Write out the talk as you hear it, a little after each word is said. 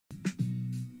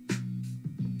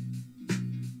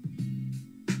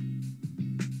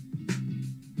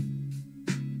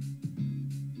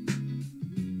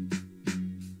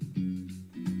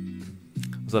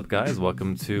What's up, guys?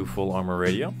 Welcome to Full Armor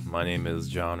Radio. My name is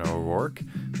John O'Rourke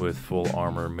with Full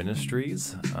Armor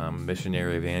Ministries. I'm a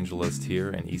missionary evangelist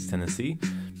here in East Tennessee,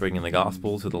 bringing the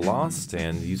gospel to the lost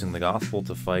and using the gospel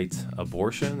to fight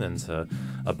abortion and to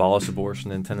abolish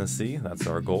abortion in Tennessee. That's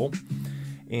our goal.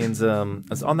 And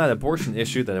it's on that abortion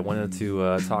issue that I wanted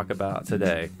to talk about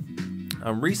today.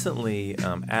 Recently,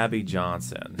 Abby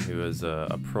Johnson, who is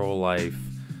a pro-life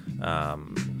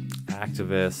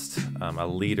activist, a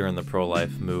leader in the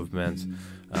pro-life movement.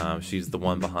 She's the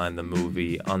one behind the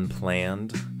movie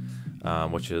Unplanned,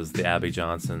 which is the Abby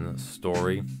Johnson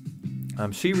story.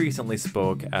 She recently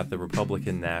spoke at the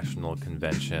Republican National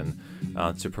Convention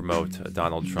to promote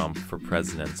Donald Trump for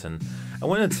president. And I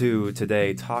wanted to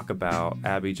today talk about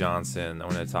Abby Johnson. I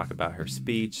wanted to talk about her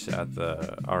speech at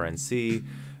the RNC,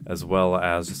 as well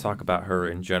as just talk about her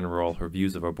in general, her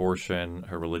views of abortion,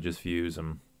 her religious views,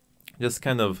 and just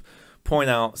kind of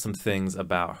point out some things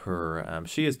about her.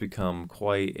 She has become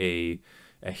quite a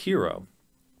hero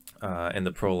in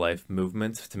the pro-life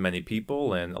movement to many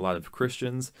people, and a lot of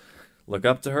Christians look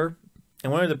up to her. I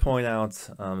wanted to point out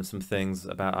some things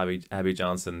about Abby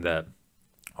Johnson that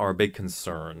are a big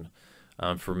concern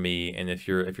for me. And if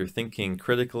you're thinking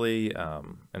critically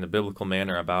in a biblical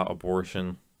manner about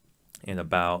abortion and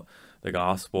about the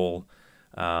gospel,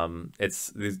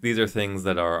 these are things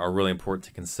that are really important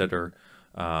to consider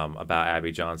about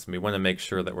Abby Johnson. We want to make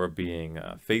sure that we're being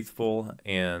faithful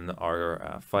in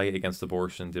our fight against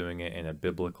abortion, doing it in a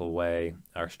biblical way.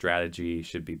 Our strategy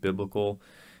should be biblical,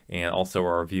 and also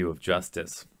our view of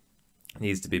justice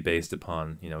needs to be based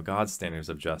upon, God's standards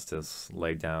of justice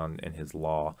laid down in His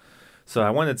law. So I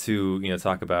wanted to,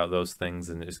 talk about those things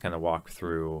and just kind of walk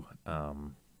through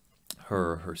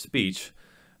her speech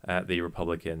at the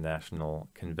Republican National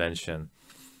Convention.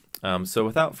 So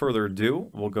without further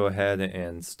ado, we'll go ahead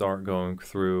and start going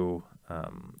through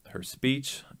her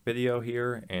speech video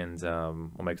here, and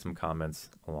we'll make some comments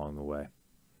along the way.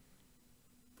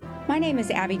 My name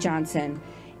is Abby Johnson,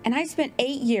 and I spent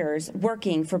 8 years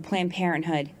working for Planned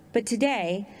Parenthood, but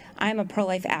today I'm a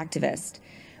pro-life activist.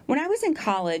 When I was in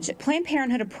college, Planned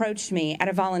Parenthood approached me at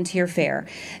a volunteer fair.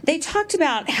 They talked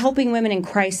about helping women in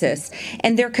crisis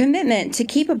and their commitment to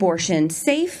keep abortion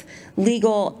safe,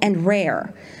 legal, and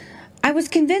rare. I was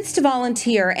convinced to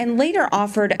volunteer and later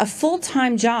offered a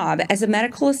full-time job as a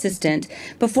medical assistant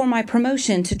before my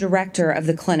promotion to director of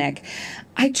the clinic.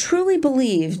 I truly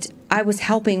believed I was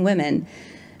helping women,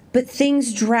 but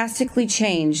things drastically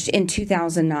changed in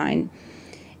 2009.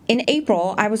 In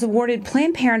April, I was awarded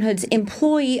Planned Parenthood's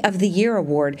Employee of the Year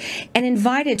Award and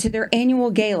invited to their annual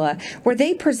gala where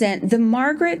they present the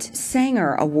Margaret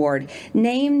Sanger Award,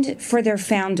 named for their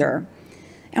founder.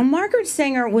 Now, Margaret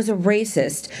Sanger was a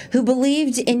racist who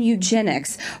believed in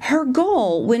eugenics. Her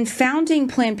goal when founding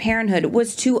Planned Parenthood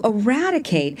was to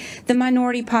eradicate the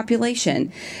minority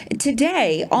population.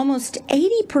 Today, almost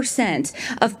 80%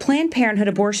 of Planned Parenthood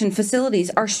abortion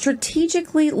facilities are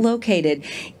strategically located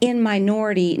in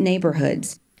minority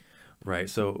neighborhoods. Right.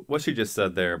 So what she just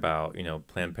said there about,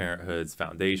 Planned Parenthood's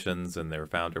foundations and their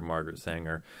founder, Margaret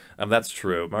Sanger, that's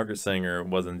true. Margaret Sanger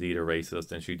was indeed a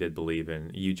racist, and she did believe in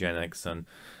eugenics and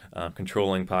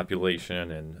controlling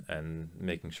population and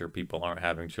making sure people aren't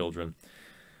having children.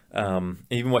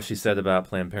 Even what she said about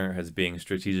Planned Parenthood as being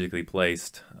strategically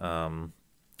placed in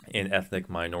ethnic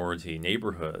minority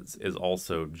neighborhoods is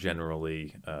also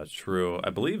generally true. I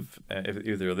believe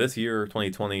either this year,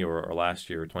 2020, or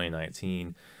last year,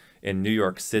 2019, in New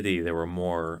York City, there were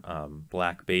more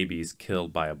black babies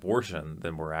killed by abortion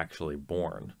than were actually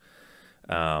born.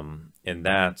 And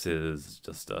that is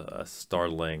just a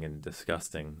startling and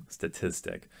disgusting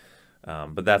statistic.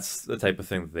 But that's the type of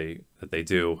thing that they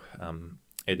do.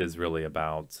 It is really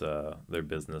about their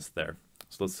business there.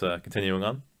 So let's continuing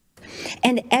on.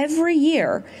 And every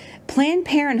year, Planned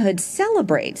Parenthood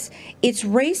celebrates its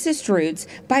racist roots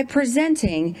by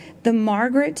presenting the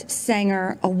Margaret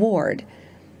Sanger Award.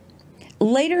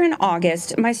 Later in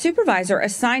August, my supervisor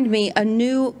assigned me a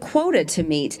new quota to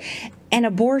meet, an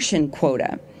abortion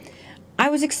quota.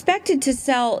 I was expected to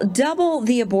sell double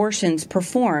the abortions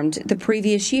performed the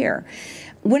previous year.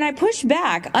 When I pushed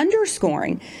back,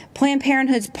 underscoring Planned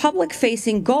Parenthood's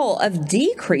public-facing goal of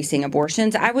decreasing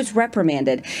abortions, I was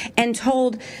reprimanded and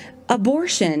told,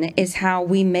 "Abortion is how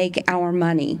we make our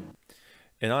money."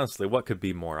 And honestly, what could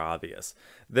be more obvious?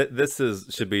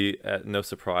 Should be no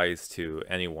surprise to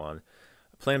anyone.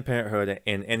 Planned Parenthood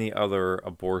and any other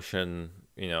abortion,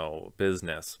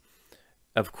 business,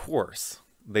 of course,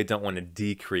 they don't want to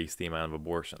decrease the amount of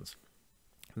abortions.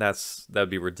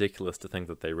 That'd be ridiculous to think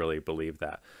that they really believe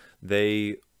that.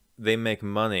 They they make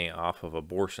money off of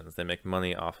abortions. They make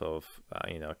money off of,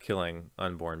 killing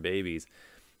unborn babies.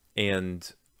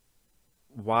 And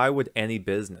why would any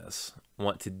business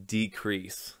want to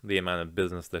decrease the amount of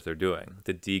business that they're doing,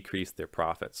 to decrease their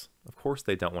profits? Of course,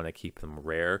 they don't want to keep them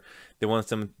rare. They want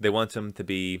them to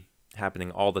be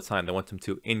happening all the time. They want them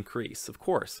to increase, of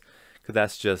course, because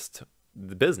that's just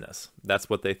the business. That's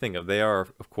what they think of. They are,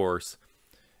 of course,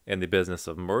 in the business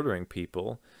of murdering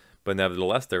people, but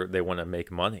nevertheless, they want to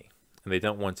make money, and they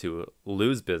don't want to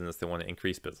lose business. They want to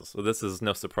increase business. So this is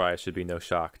no surprise, should be no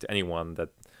shock to anyone that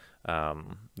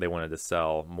they wanted to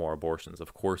sell more abortions.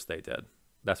 Of course they did.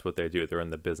 That's what they do. They're in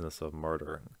the business of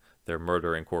murdering. They're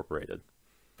Murder Incorporated.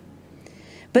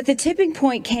 But the tipping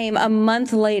point came a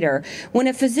month later when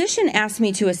a physician asked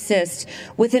me to assist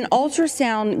with an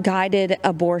ultrasound-guided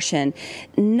abortion.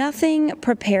 Nothing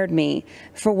prepared me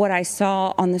for what I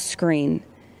saw on the screen.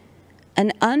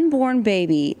 An unborn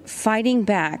baby fighting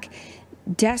back,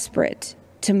 desperate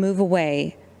to move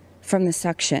away from the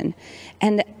suction.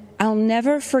 And I'll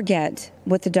never forget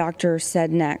what the doctor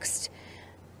said next.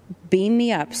 "Beam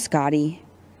me up, Scotty."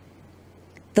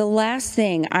 The last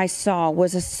thing I saw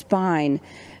was a spine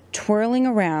twirling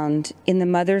around in the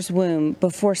mother's womb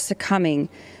before succumbing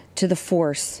to the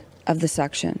force of the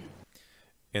suction.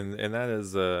 And that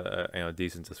is a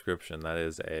decent description. That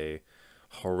is a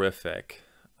horrific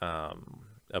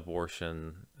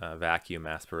abortion, vacuum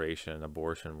aspiration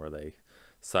abortion, where they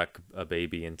suck a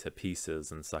baby into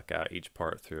pieces and suck out each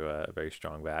part through a very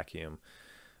strong vacuum.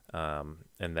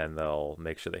 And then they'll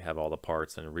make sure they have all the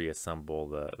parts and reassemble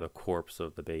the corpse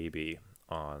of the baby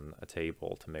on a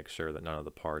table to make sure that none of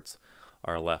the parts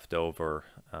are left over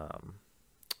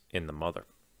in the mother.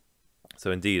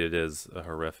 So indeed, it is a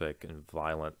horrific and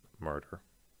violent murder.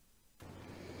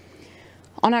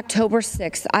 On October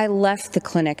 6th, I left the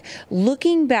clinic,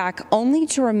 looking back only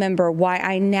to remember why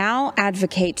I now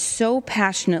advocate so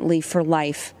passionately for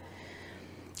life.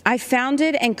 I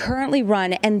founded and currently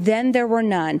run And Then There Were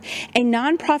None, a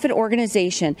nonprofit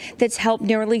organization that's helped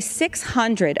nearly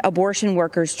 600 abortion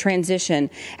workers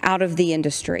transition out of the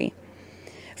industry.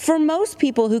 For most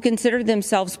people who consider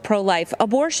themselves pro-life,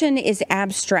 abortion is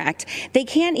abstract. They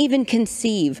can't even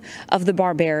conceive of the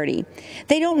barbarity.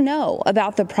 They don't know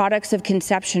about the products of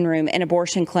conception room and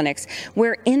abortion clinics,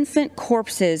 where infant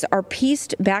corpses are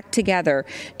pieced back together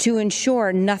to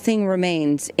ensure nothing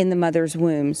remains in the mother's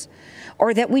wombs,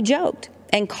 or that we joked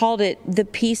and called it the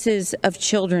pieces of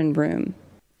children room.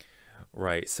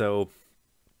 Right. So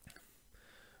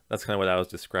that's kind of what I was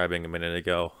describing a minute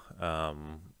ago,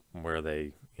 where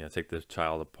they take the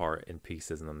child apart in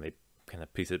pieces and then they kind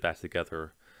of piece it back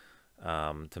together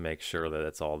to make sure that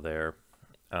it's all there.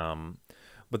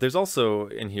 But there's also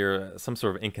in here some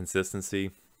sort of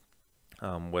inconsistency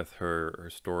with her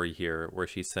story here, where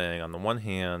she's saying, on the one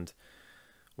hand,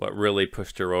 what really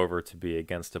pushed her over to be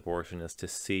against abortion is to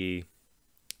see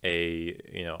a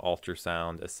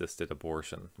ultrasound assisted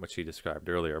abortion, which she described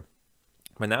earlier.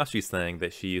 But now she's saying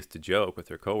that she used to joke with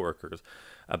her coworkers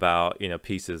about,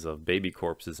 pieces of baby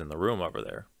corpses in the room over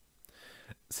there.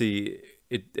 See,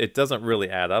 it doesn't really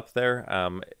add up there.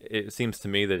 It seems to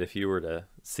me that if you were to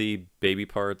see baby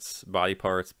parts, body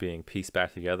parts being pieced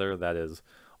back together, that is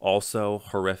also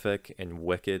horrific and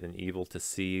wicked and evil to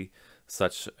see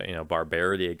such,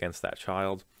 barbarity against that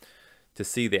child. To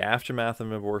see the aftermath of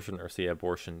an abortion or see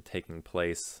abortion taking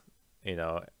place,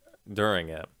 during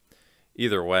it,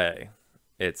 either way,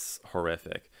 it's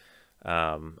horrific.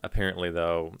 Apparently,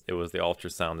 though, it was the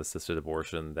ultrasound-assisted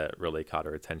abortion that really caught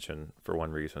her attention for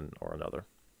one reason or another.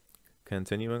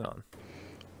 Continuing on.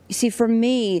 You see, for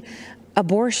me,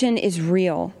 abortion is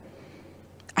real.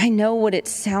 I know what it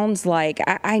sounds like.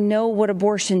 I know what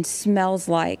abortion smells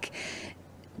like.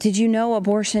 Did you know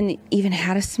abortion even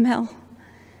had a smell?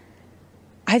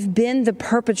 I've been the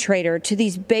perpetrator to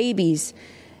these babies,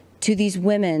 to these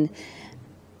women,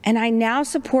 and I now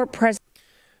support President.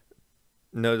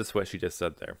 Notice what she just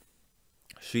said there.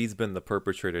 She's been the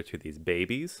perpetrator to these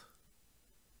babies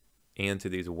and to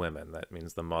these women. That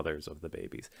means the mothers of the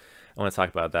babies. I want to talk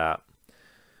about that.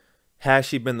 Has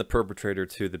she been the perpetrator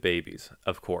to the babies?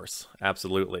 Of course,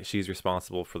 absolutely. She's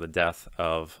responsible for the death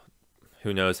of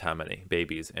who knows how many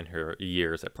babies in her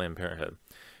years at Planned Parenthood.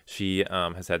 She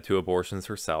has had 2 abortions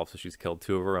herself, so she's killed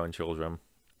 2 of her own children.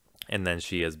 And then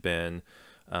she has been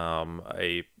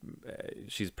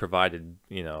she's provided,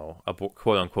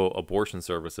 quote unquote abortion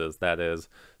services. That is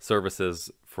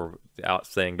services for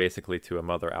saying basically to a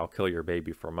mother, "I'll kill your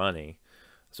baby for money."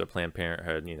 So Planned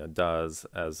Parenthood, does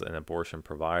as an abortion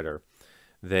provider.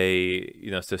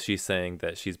 They, so she's saying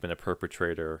that she's been a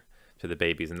perpetrator to the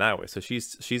babies in that way. So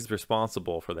she's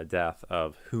responsible for the death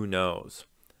of who knows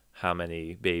how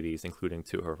many babies, including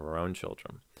 2 of her own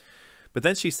children. But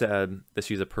then she said that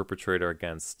she's a perpetrator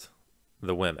against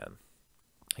the women,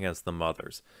 against the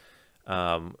mothers,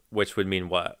 which would mean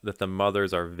what? That the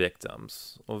mothers are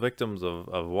victims. Well, victims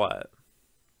of what?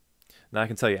 Now, I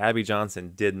can tell you, Abby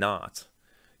Johnson did not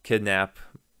kidnap,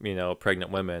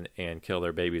 pregnant women and kill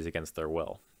their babies against their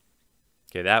will.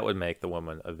 Okay, that would make the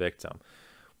woman a victim.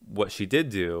 What she did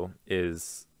do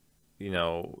is,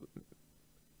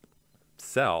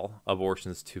 sell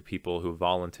abortions to people who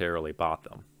voluntarily bought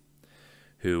them,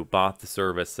 who bought the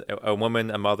service. A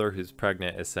mother who's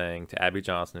pregnant is saying to Abby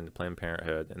Johnson and to Planned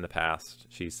Parenthood in the past,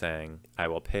 she's saying, I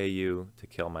will pay you to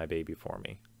kill my baby for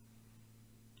me.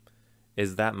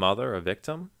 Is that mother a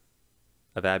victim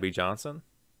of Abby Johnson?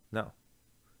 No.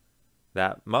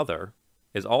 That mother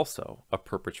is also a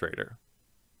perpetrator,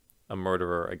 a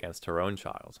murderer against her own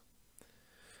child.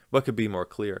 What could be more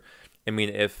clear? I mean,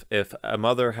 if a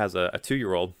mother has a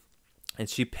 2-year-old and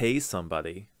she pays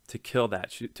somebody to kill that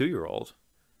 2-year-old,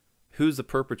 who's the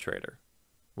perpetrator?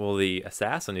 Well, the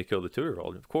assassin who killed the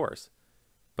 2-year-old, of course,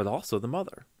 but also the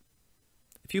mother.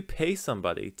 If you pay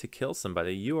somebody to kill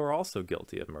somebody, you are also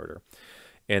guilty of murder.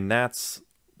 And that's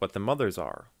what the mothers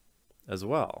are as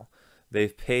well.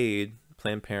 They've paid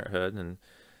Planned Parenthood and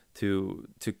to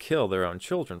kill their own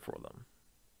children for them.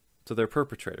 So they're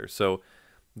perpetrators. So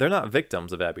they're not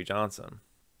victims of Abby Johnson.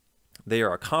 They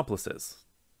are accomplices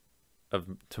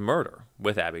to murder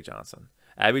with Abby Johnson.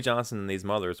 Abby Johnson and these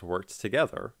mothers worked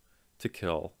together to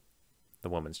kill the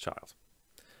woman's child.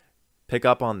 Pick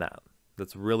up on that.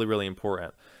 That's really, really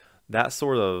important. That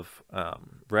sort of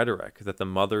rhetoric that the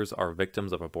mothers are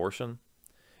victims of abortion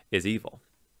is evil.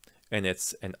 And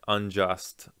it's an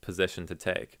unjust position to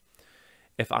take.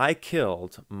 If I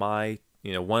killed my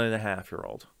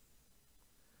 1.5-year-old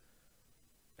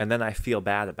and then I feel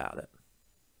bad about it,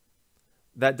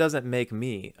 that doesn't make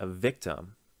me a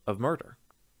victim of murder.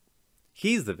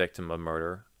 He's the victim of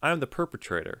murder. I'm the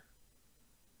perpetrator.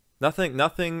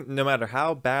 Nothing, no matter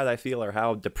how bad I feel or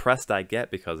how depressed I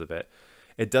get because of it,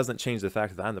 it doesn't change the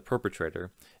fact that I'm the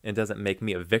perpetrator, and it doesn't make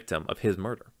me a victim of his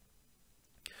murder.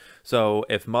 So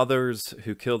if mothers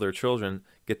who kill their children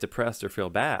get depressed or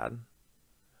feel bad,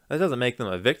 that doesn't make them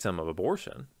a victim of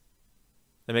abortion.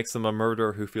 It makes them a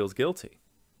murderer who feels guilty.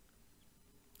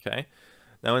 Okay?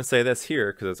 Now I want to say this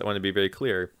here because I want to be very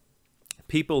clear.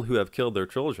 People who have killed their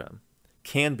children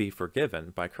can be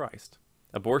forgiven by Christ.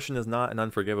 Abortion is not an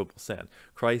unforgivable sin.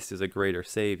 Christ is a greater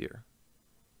Savior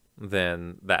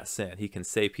than that sin. He can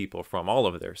save people from all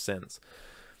of their sins.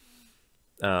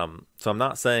 So I'm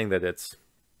not saying that it's,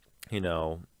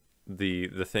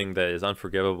 the thing that is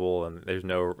unforgivable and there's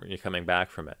no coming back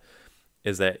from it.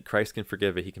 Is that Christ can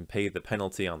forgive it. He can pay the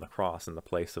penalty on the cross in the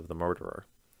place of the murderer.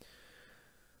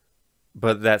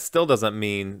 But that still doesn't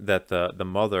mean that the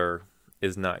mother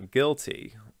is not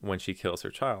guilty when she kills her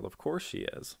child. Of course she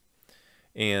is.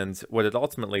 And what it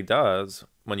ultimately does,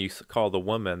 when you call the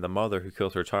woman, the mother who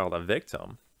kills her child, a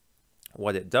victim,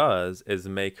 what it does is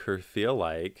make her feel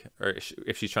like, or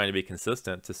if she's trying to be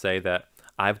consistent, to say that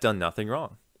I've done nothing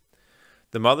wrong.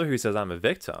 The mother who says I'm a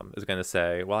victim is going to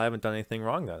say, well, I haven't done anything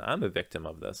wrong then. I'm a victim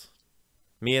of this.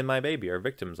 Me and my baby are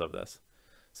victims of this.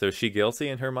 So is she guilty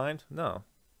in her mind? No.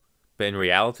 But in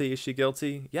reality, is she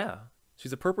guilty? Yeah.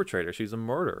 She's a perpetrator. She's a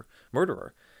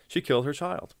murderer. She killed her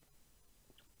child.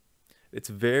 It's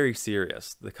very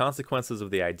serious. The consequences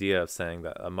of the idea of saying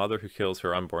that a mother who kills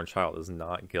her unborn child is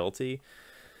not guilty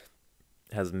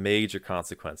has major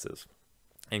consequences.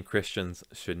 And Christians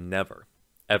should never,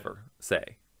 ever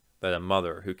say that a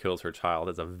mother who kills her child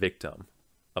is a victim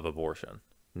of abortion.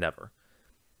 Never.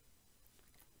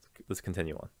 Let's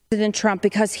continue on. President Trump,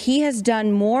 because he has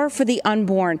done more for the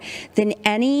unborn than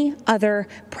any other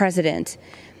president.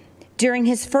 During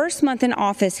his first month in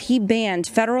office, he banned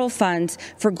federal funds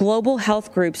for global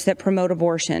health groups that promote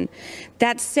abortion.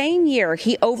 That same year,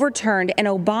 he overturned an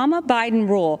Obama-Biden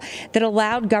rule that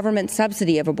allowed government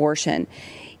subsidy of abortion.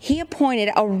 He appointed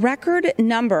a record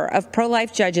number of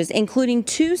pro-life judges, including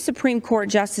 2 Supreme Court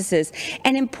justices.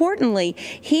 And importantly,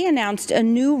 he announced a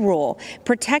new rule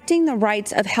protecting the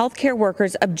rights of healthcare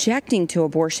workers objecting to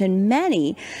abortion,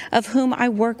 many of whom I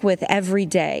work with every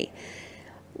day.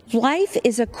 Life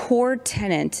is a core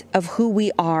tenet of who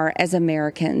we are as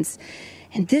Americans.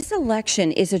 And this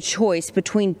election is a choice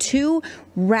between 2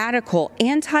 radical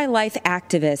anti-life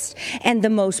activists and the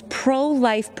most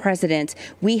pro-life president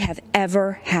we have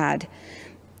ever had.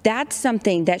 That's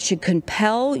something that should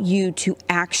compel you to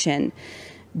action.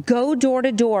 Go door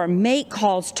to door, make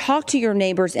calls, talk to your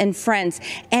neighbors and friends,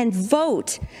 and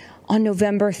vote on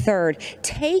November 3rd.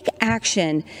 Take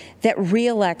action that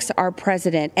reelects our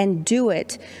president, and do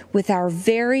it with our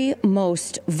very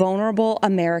most vulnerable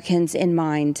Americans in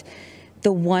mind,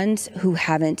 the ones who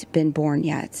haven't been born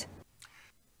yet.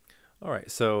 All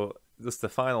right, so the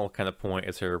final kind of point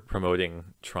is her promoting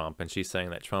Trump, and she's saying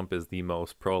that Trump is the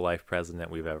most pro-life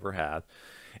president we've ever had.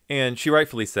 And she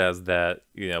rightfully says that,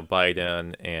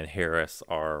 Biden and Harris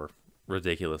are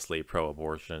ridiculously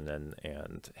pro-abortion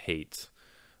and hate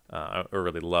or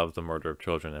really love the murder of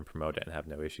children and promote it and have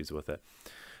no issues with it.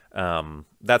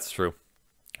 That's true.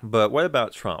 But what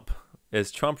about Trump?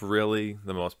 Is Trump really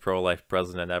the most pro-life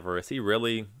president ever? Is he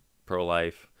really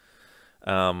pro-life?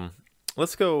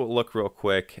 Let's go look real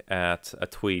quick at a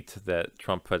tweet that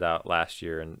Trump put out last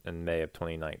year in May of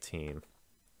 2019.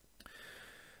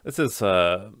 This is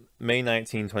May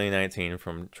 19, 2019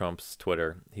 from Trump's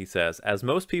Twitter. He says, "As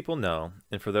most people know,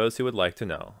 and for those who would like to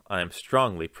know, I am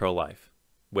strongly pro-life,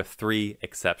 with 3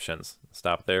 exceptions."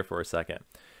 Stop there for a second.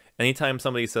 Anytime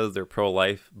somebody says they're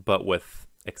pro-life, but with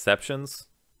exceptions,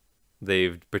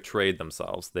 they've betrayed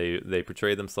themselves. They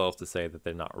portray themselves to say that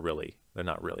they're not really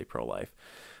pro-life.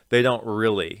 They don't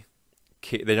really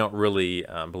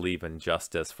believe in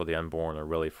justice for the unborn or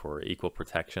really for equal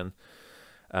protection.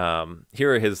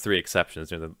 Here are his 3 exceptions.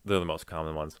 They're the most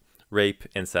common ones: rape,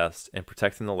 incest, and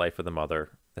protecting the life of the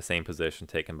mother, the same position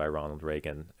taken by Ronald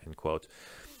Reagan, end quote.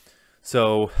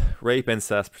 So rape,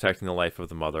 incest, protecting the life of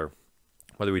the mother.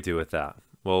 What do we do with that?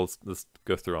 Well, let's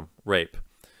go through them. Rape.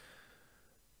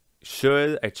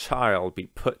 Should a child be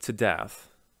put to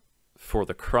death for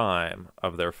the crime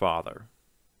of their father?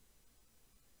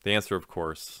 The answer, of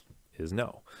course, is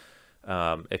no.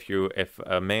 If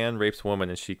a man rapes a woman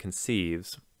and she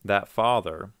conceives, that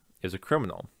father is a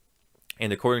criminal.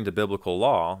 And according to biblical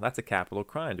law, that's a capital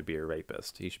crime to be a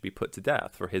rapist. He should be put to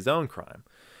death for his own crime.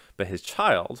 But his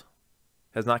child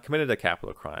has not committed a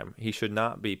capital crime. He should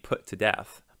not be put to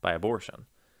death by abortion.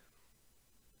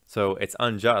 So it's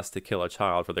unjust to kill a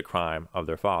child for the crime of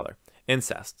their father.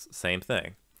 Incest, same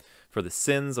thing. For the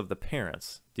sins of the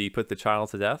parents, do you put the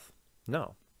child to death?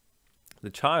 No. The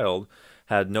child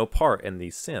had no part in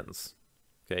these sins.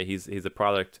 Okay, he's a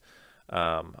product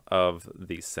of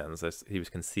these sins. He was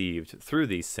conceived through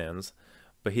these sins,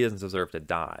 but he doesn't deserve to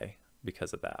die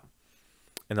because of that.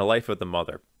 And the life of the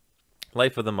mother.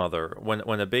 Life of the mother.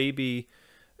 When a baby,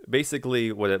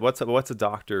 basically, what's a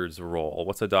doctor's role?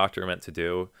 What's a doctor meant to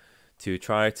do? To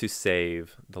try to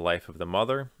save the life of the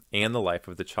mother and the life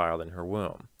of the child in her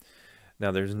womb. Now,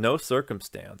 there's no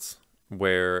circumstance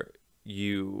where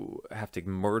you have to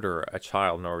murder a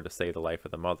child in order to save the life of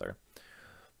the mother.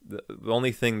 The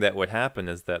only thing that would happen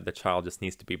is that the child just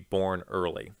needs to be born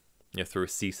early, through a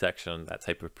C-section, that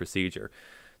type of procedure.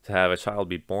 To have a child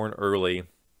be born early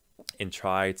and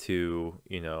try to,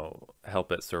 help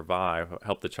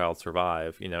the child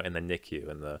survive, in the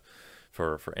NICU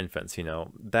for infants,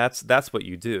 that's what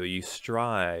you do. You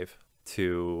strive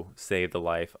to save the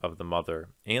life of the mother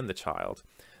and the child.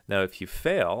 Now, if you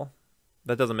fail,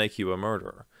 that doesn't make you a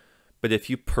murderer. But if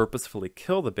you purposefully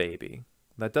kill the baby,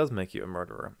 that does make you a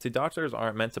murderer. See, doctors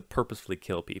aren't meant to purposefully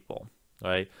kill people,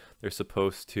 right? They're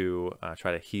supposed to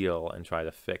try to heal and try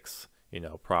to fix,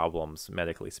 problems,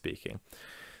 medically speaking.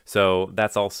 So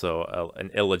that's also an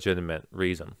illegitimate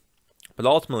reason. But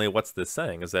ultimately, what's this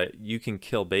saying is that you can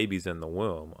kill babies in the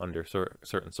womb under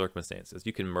certain circumstances.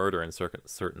 You can murder in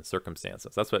certain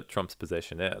circumstances. That's what Trump's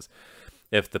position is.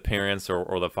 If the parents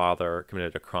or the father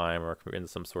committed a crime or committed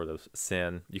some sort of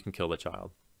sin, you can kill the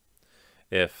child.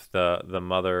 If the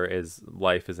mother's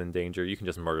life is in danger, you can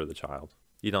just murder the child.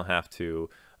 You don't have to,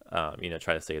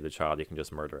 try to save the child. You can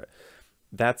just murder it.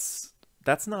 That's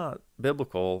not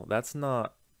biblical. That's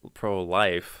not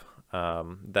pro-life.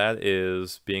 That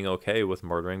is being okay with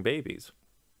murdering babies.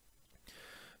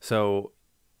 So,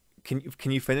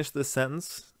 can you finish this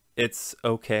sentence? It's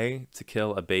okay to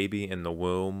kill a baby in the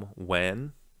womb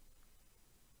when?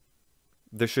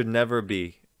 You should never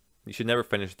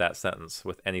finish that sentence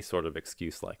with any sort of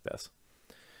excuse like this.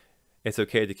 It's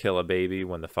okay to kill a baby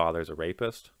when the father's a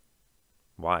rapist?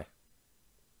 Why?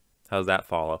 How does that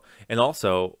follow? And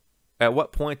also, at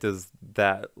what point does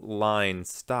that line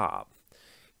stop?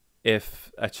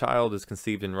 If a child is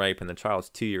conceived in rape and the child's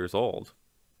 2 years old,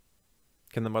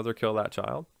 can the mother kill that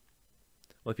child?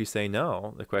 Well, if you say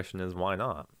no, the question is why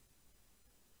not?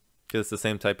 Because it's the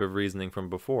same type of reasoning from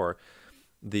before.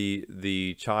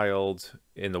 The child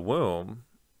in the womb,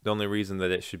 the only reason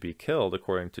that it should be killed,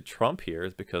 according to Trump here,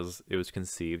 is because it was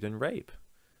conceived in rape.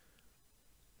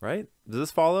 Right? Does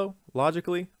this follow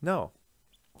logically? No.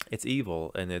 It's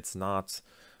evil, and it's not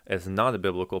It's not a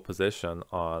biblical position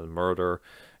on murder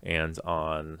and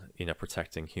on,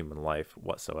 protecting human life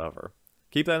whatsoever.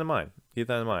 Keep that in mind. Keep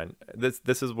that in mind.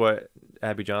 This is what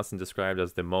Abby Johnson described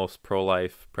as the most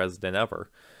pro-life president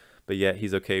ever, but yet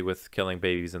he's okay with killing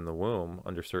babies in the womb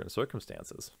under certain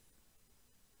circumstances.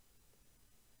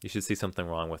 You should see something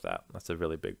wrong with that. That's a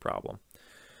really big problem.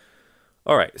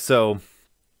 All right, so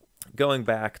going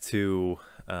back to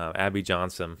Abby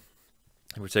Johnson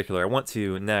in particular, I want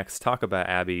to next talk about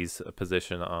Abby's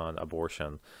position on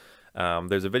abortion.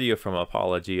 There's a video from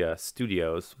Apologia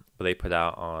Studios that they put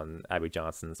out on Abby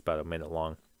Johnson. It's about a minute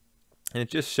long. And it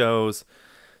just shows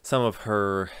some of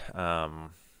her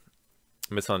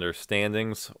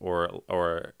misunderstandings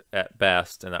or at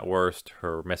best and at worst,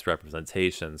 her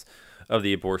misrepresentations of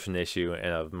the abortion issue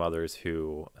and of mothers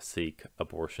who seek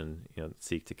abortion,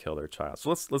 seek to kill their child. So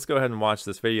let's go ahead and watch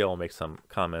this video. I'll make some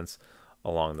comments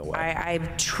along the way. I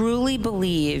truly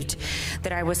believed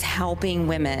that I was helping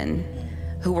women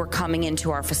who were coming into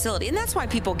our facility. And that's why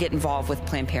people get involved with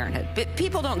Planned Parenthood. But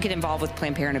people don't get involved with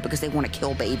Planned Parenthood because they want to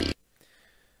kill babies.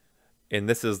 And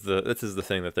this is the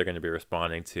thing that they're going to be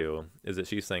responding to, is that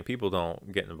she's saying people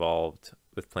don't get involved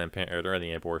with Planned Parenthood or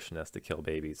any abortionists to kill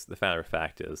babies. The matter of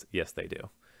fact is, yes, they do.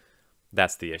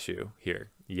 That's the issue here.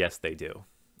 Yes, they do.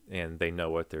 And they know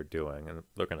what they're doing. And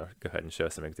they're going to go ahead and show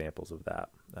some examples of that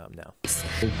now.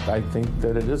 I think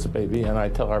that it is a baby, and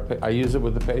I use it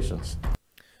with the patients.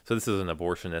 So this is an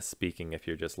abortionist speaking, if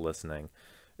you're just listening.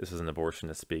 This is an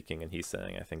abortionist speaking, and he's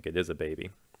saying, I think it is a baby.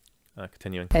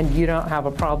 Continuing. And you don't have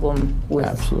a problem with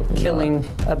Absolutely killing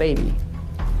a baby?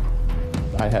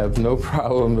 I have no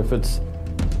problem if it's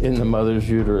in the mother's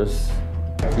uterus.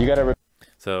 You got to.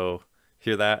 So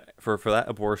hear that? For that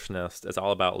abortionist, it's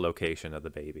all about location of the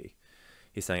baby.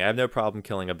 He's saying, I have no problem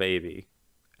killing a baby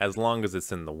as long as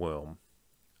it's in the womb.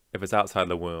 If it's outside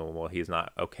the womb, well, he's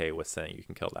not okay with saying you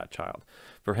can kill that child.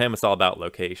 For him, it's all about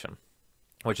location,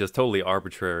 which is totally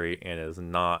arbitrary and is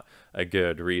not a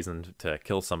good reason to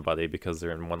kill somebody because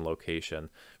they're in one location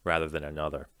rather than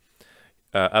another.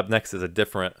 Up next is a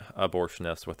different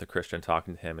abortionist with a Christian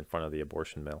talking to him in front of the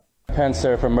abortion mill. Repent,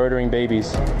 sir, for murdering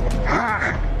babies.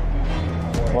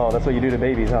 Well, that's what you do to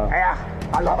babies, huh? Yeah,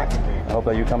 I love it. I hope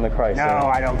that you come to Christ. No, sir.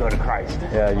 I don't go to Christ.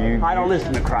 Yeah, I don't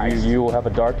listen to Christ. You will have a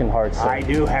darkened heart, sir. I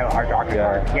do have a darkened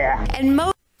heart. Yeah. And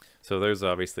So there's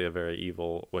obviously a very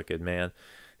evil, wicked man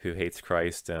who hates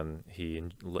Christ, and he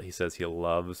says he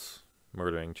loves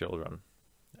murdering children.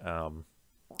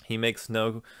 He makes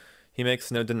no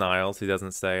denials. He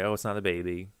doesn't say, "Oh, it's not a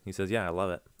baby." He says, "Yeah, I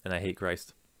love it, and I hate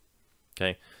Christ."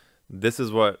 Okay, this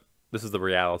is the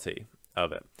reality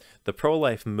of it. The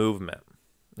pro-life movement.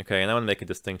 Okay, and I want to make a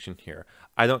distinction here.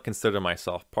 I don't consider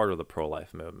myself part of the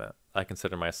pro-life movement. I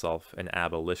consider myself an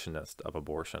abolitionist of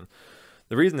abortion.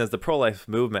 The reason is the pro-life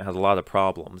movement has a lot of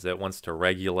problems. It wants to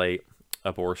regulate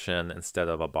abortion instead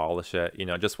of abolish it.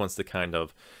 It just wants to kind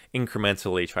of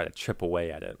incrementally try to chip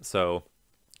away at it. So,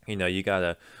 you got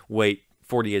to wait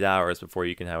 48 hours before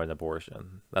you can have an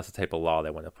abortion. That's the type of law they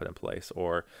want to put in place.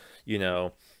 Or, you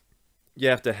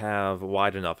have to have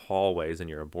wide enough hallways in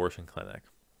your abortion clinic,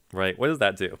 right? What does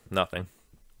that do? Nothing.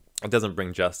 It doesn't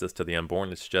bring justice to the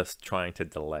unborn. It's just trying to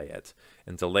delay it.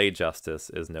 And delayed justice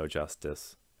is no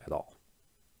justice at all.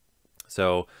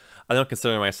 So I don't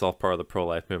consider myself part of the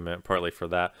pro-life movement, partly for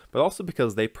that, but also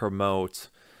because they promote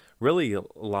really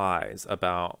lies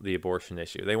about the abortion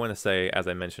issue. They want to say, as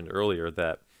I mentioned earlier,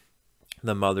 that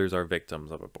the mothers are victims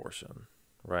of abortion,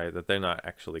 right? That they're not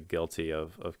actually guilty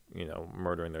of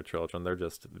murdering their children. They're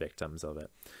just victims of it.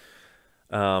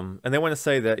 And they want to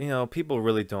say that, people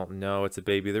really don't know it's a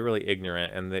baby. They're really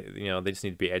ignorant, and they just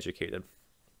need to be educated.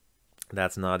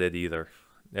 That's not it either.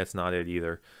 That's not it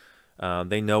either.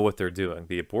 They know what they're doing.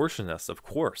 The abortionists, of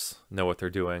course, know what they're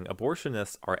doing.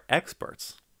 Abortionists are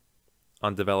experts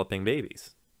on developing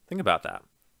babies. Think about that.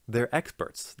 They're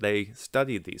experts. They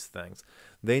studied these things.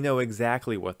 They know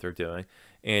exactly what they're doing.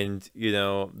 And,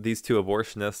 these two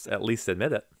abortionists at least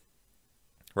admit it,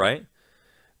 right?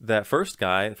 That first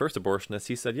guy, the first abortionist,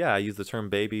 he said, yeah, I use the term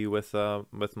baby with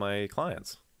my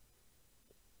clients.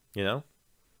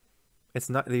 It's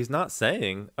not, he's not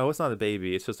saying, oh, it's not a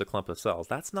baby, it's just a clump of cells.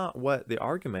 That's not what the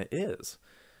argument is.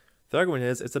 The argument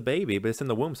is, it's a baby, but it's in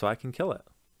the womb, so I can kill it.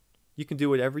 You can do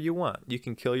whatever you want. You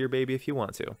can kill your baby if you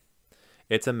want to.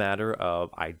 It's a matter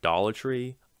of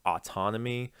idolatry,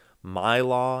 autonomy, my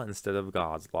law instead of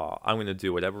God's law. I'm going to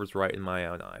do whatever's right in my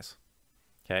own eyes.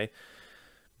 Okay?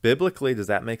 Biblically, does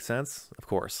that make sense? Of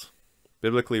course.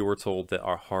 Biblically, we're told that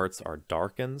our hearts are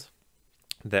darkened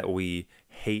that we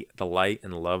hate the light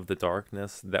and love the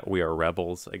darkness, that we are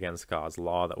rebels against God's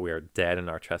law, that we are dead in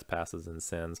our trespasses and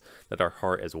sins, that our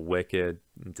heart is wicked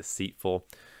and deceitful.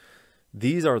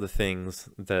 These are the things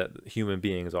that human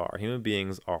beings are. Human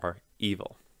beings are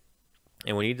evil.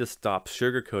 And we need to stop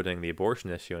sugarcoating the abortion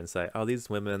issue and say, oh, these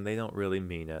women, they don't really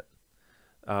mean it.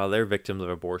 They're victims of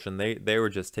abortion. They were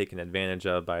just taken advantage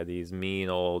of by these mean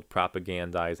old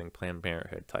propagandizing Planned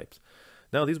Parenthood types.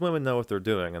 No, these women know what they're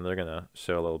doing, and they're going to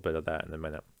show a little bit of that in a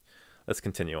minute. Let's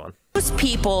continue on. Most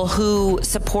people who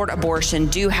support abortion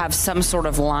do have some sort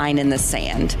of line in the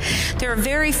sand. There are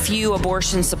very few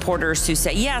abortion supporters who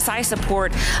say, yes, I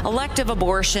support elective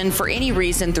abortion for any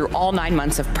reason through all 9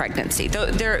 months of pregnancy.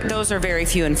 Those are very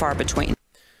few and far between.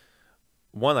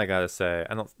 One, I gotta say,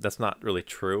 that's not really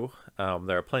true.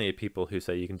 There are plenty of people who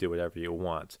say you can do whatever you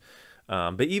want.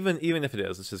 But even if it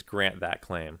is, let's just grant that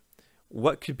claim.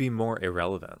 What could be more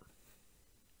irrelevant?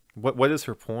 What is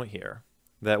her point here?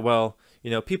 That, well,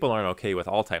 people aren't okay with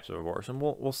all types of abortion.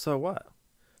 Well, so what?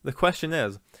 The question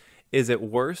is it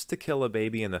worse to kill a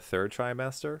baby in the 3rd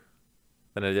trimester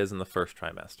than it is in the 1st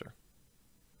trimester?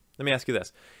 Let me ask you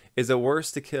this. Is it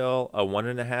worse to kill a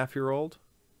 1.5-year-old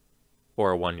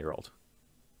or a 1-year-old?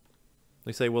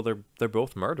 We say, well, they're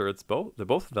both murder.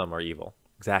 Both of them are evil.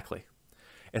 Exactly.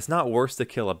 It's not worse to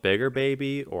kill a bigger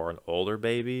baby or an older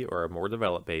baby or a more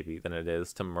developed baby than it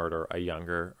is to murder a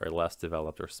younger or less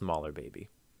developed or smaller baby.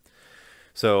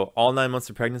 So all 9 months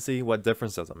of pregnancy, what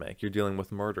difference does it make? You're dealing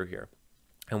with murder here.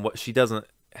 And what she doesn't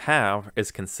have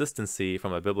is consistency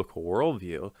from a biblical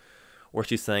worldview, where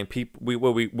she's saying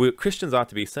what Christians ought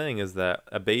to be saying is that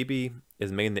a baby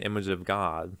is made in the image of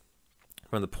God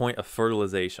from the point of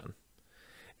fertilization.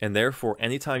 And therefore,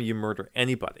 anytime you murder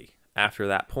anybody after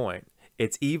that point,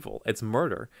 it's evil, it's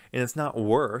murder, and it's not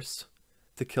worse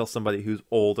to kill somebody who's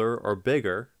older or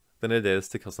bigger than it is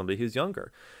to kill somebody who's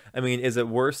younger. I mean, is it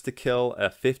worse to kill a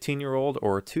 15-year-old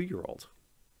or a 2-year-old?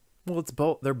 Well, it's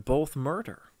both. They're both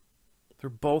murder. They're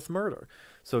both murder.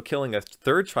 So killing a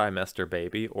 3rd trimester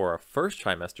baby or a 1st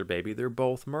trimester baby, they're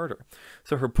both murder.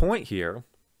 So her point here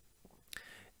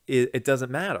is it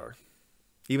doesn't matter.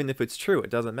 Even if it's true,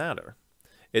 it doesn't matter.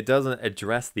 It doesn't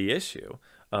address the issue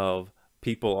of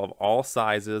people of all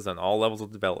sizes and all levels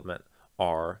of development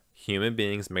are human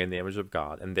beings made in the image of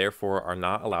God and therefore are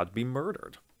not allowed to be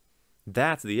murdered.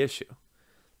 That's the issue.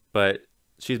 But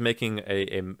she's making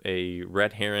a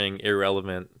red herring,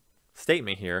 irrelevant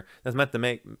statement here that's meant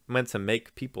to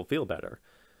make people feel better.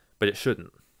 But it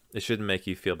shouldn't. It shouldn't make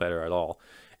you feel better at all.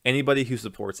 Anybody who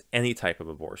supports any type of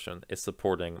abortion is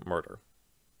supporting murder.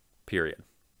 Period.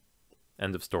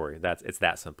 End of story. It's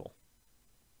that simple.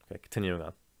 Okay, continuing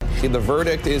on. The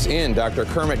verdict is in. Dr.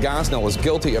 Kermit Gosnell is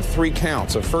guilty of 3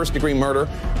 counts of first-degree murder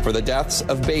for the deaths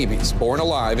of babies born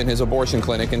alive in his abortion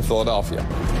clinic in Philadelphia.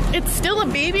 It's still a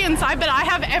baby inside, but I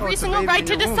have every single right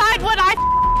to decide what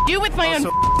I do with my own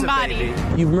body.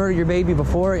 You've murdered your baby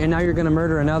before, and now you're going to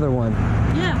murder another one.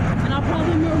 Yeah, and I'll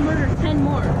probably murder 10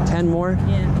 more. 10 more?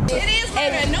 Yeah. It is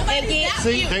murder. Nobody stopped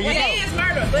you. It is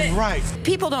murder. But right.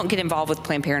 People don't get involved with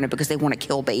Planned Parenthood because they want to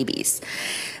kill babies.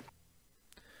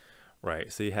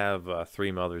 Right. So you have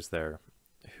 3 mothers there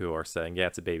who are saying, yeah,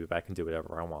 it's a baby, but I can do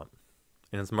whatever I want.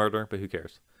 And it's murder, but who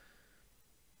cares?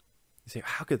 You say,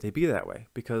 how could they be that way?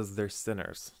 Because they're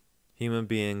sinners. Human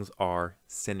beings are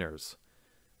sinners.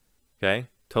 Okay?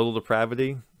 Total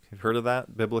depravity. You've heard of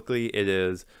that? Biblically, it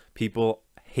is people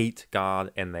hate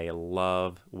God and they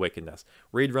love wickedness.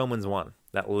 Read Romans 1,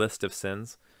 that list of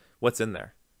sins. What's in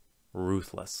there?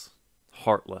 Ruthless.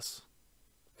 Heartless.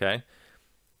 Okay?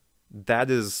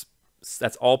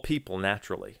 That's all people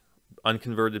naturally.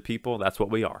 Unconverted people, that's what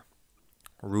we are.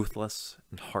 Ruthless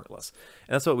and heartless.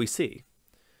 And that's what we see.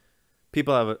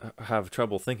 People have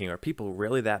trouble thinking, are people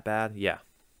really that bad? Yeah,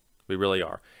 we really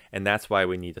are. And that's why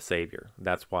we need a savior.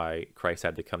 That's why Christ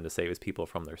had to come to save his people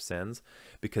from their sins.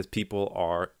 Because people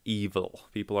are evil.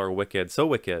 People are wicked. So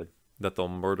wicked that they'll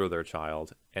murder their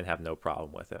child and have no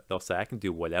problem with it. They'll say, I can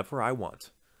do whatever I want.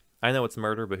 I know it's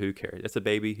murder, but who cares? It's a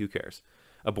baby, who cares?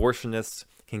 Abortionists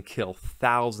can kill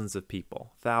thousands of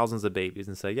people, thousands of babies,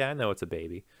 and say, yeah, I know it's a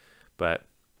baby, but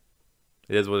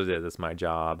it is what it is. It's my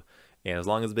job. And as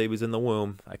long as the baby's in the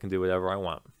womb, I can do whatever I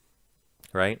want.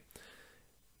 Right?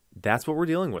 That's what we're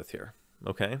dealing with here.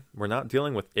 Okay? We're not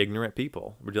dealing with ignorant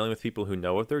people. We're dealing with people who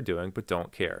know what they're doing, but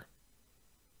don't care.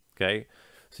 Okay?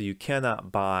 So you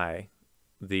cannot buy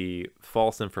the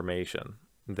false information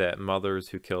that mothers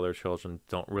who kill their children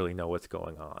don't really know what's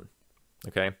going on.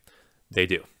 Okay? They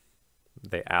do.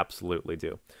 They absolutely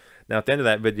do. Now, at the end of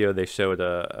that video, they showed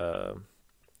a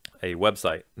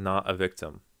website, Not a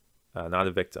Victim. Not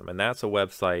a Victim. And that's a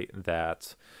website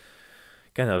that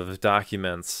kind of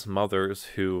documents mothers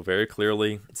who very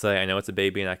clearly say, I know it's a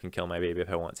baby and I can kill my baby if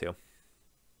I want to.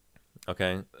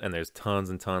 Okay, and there's tons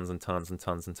and tons and tons and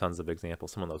tons and tons of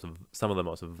examples. Some of the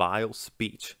most vile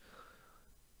speech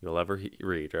you'll ever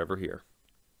read or ever hear.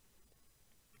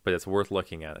 But it's worth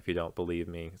looking at. If you don't believe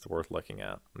me, it's worth looking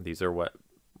at. These are what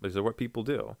people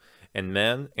do, and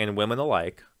men and women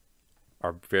alike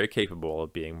are very capable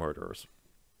of being murderers.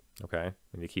 Okay,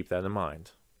 and you keep that in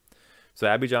mind. So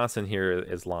Abby Johnson here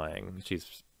is lying.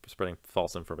 She's spreading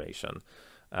false information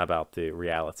about the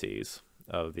realities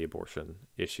of the abortion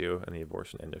issue and the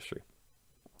abortion industry.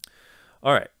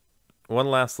 All right, one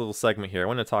last little segment here. I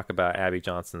want to talk about Abby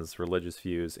Johnson's religious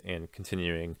views and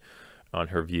continuing on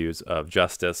her views of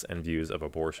justice and views of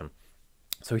abortion.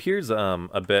 So here's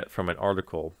a bit from an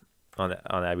article on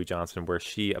Abby Johnson where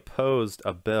she opposed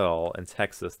a bill in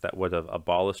Texas that would have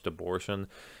abolished abortion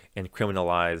and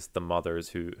criminalized the mothers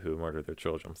who murdered their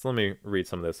children. So let me read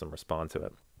some of this and respond to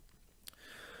it.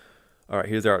 All right,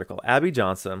 here's the article. Abby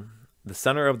Johnson, the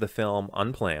center of the film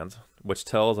Unplanned, which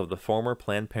tells of the former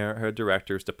Planned Parenthood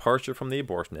director's departure from the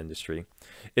abortion industry,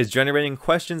 is generating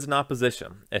questions and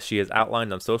opposition, as she has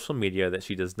outlined on social media that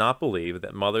she does not believe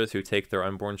that mothers who take their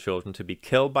unborn children to be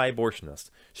killed by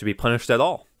abortionists should be punished at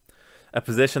all. A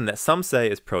position that some say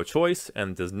is pro-choice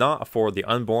and does not afford the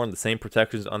unborn the same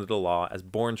protections under the law as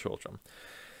born children.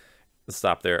 Let's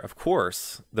stop there. Of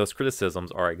course, those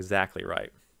criticisms are exactly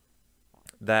right.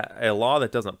 That a law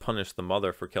that doesn't punish the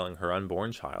mother for killing her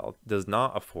unborn child does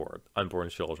not afford unborn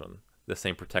children the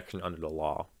same protection under the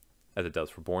law as it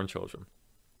does for born children.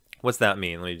 What's that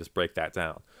mean? Let me just break that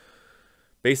down.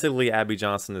 Basically, Abby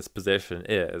Johnson's position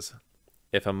is,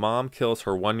 if a mom kills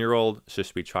her 1-year-old, she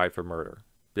should be tried for murder.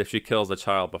 But if she kills a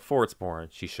child before it's born,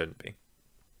 she shouldn't be.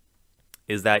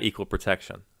 Is that equal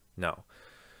protection? No.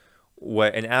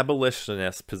 What an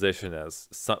abolitionist position is,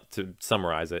 to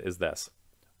summarize it, is this.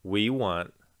 We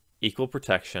want equal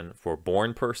protection for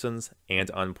born persons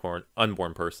and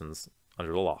unborn persons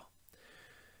under the law.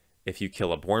 If you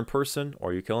kill a born person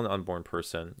or you kill an unborn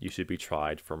person, you should be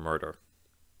tried for murder.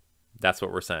 That's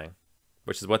what we're saying,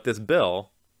 which is what this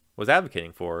bill was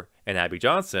advocating for, and Abby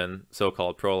Johnson,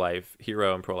 so-called pro-life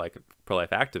hero and pro-life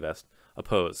activist,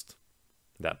 opposed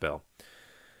that bill.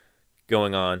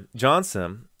 Going on,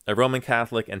 Johnson, a Roman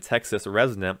Catholic and Texas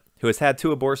resident who has had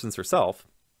 2 abortions herself,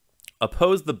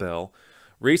 opposed the bill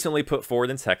recently put forward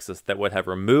in Texas that would have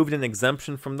removed an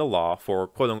exemption from the law for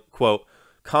quote-unquote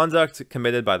conduct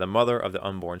committed by the mother of the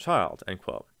unborn child, end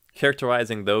quote,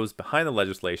 characterizing those behind the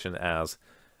legislation as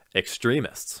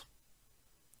extremists.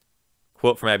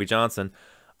 Quote from Abby Johnson,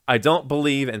 I don't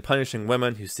believe in punishing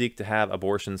women who seek to have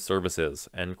abortion services,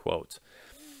 end quote.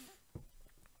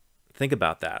 Think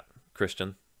about that,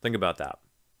 Christian. Think about that.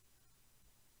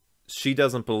 She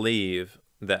doesn't believe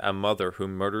that a mother who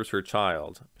murders her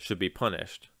child should be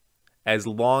punished as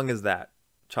long as that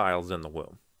child's in the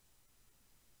womb.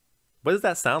 What does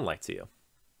that sound like to you?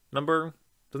 Remember,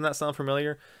 doesn't that sound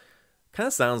familiar? Kind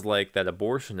of sounds like that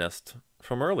abortionist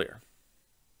from earlier.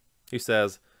 He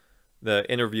says,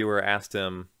 the interviewer asked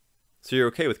him, so you're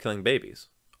okay with killing babies?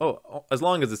 Oh, as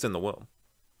long as it's in the womb.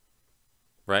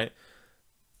 Right?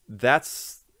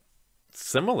 That's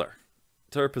similar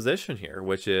to her position here,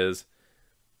 which is,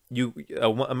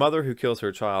 a mother who kills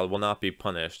her child will not be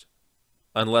punished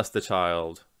unless the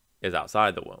child is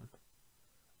outside the womb.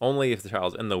 Only if the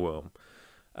child's in the womb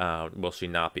will she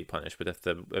not be punished. But if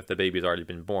the baby's already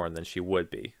been born, then she would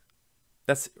be.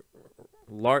 It's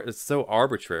so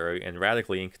arbitrary and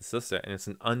radically inconsistent, and it's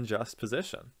an unjust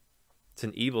position. It's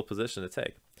an evil position to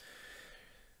take.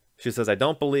 She says, I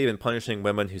don't believe in punishing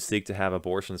women who seek to have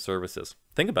abortion services.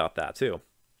 Think about that, too.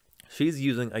 She's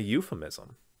using a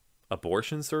euphemism.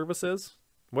 Abortion services?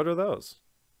 What are those?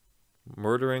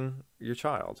 Murdering your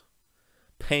child.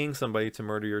 Paying somebody to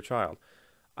murder your child.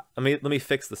 Let me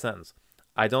fix the sentence.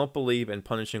 I don't believe in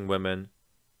punishing women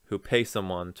who pay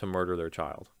someone to murder their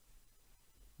child.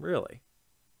 Really?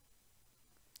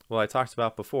 Well, I talked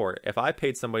about before. If I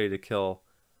paid somebody to kill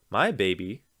my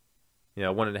baby,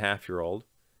 1.5-year-old,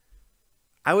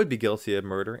 I would be guilty of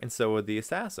murder, and so would the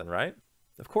assassin, right?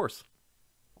 Of course.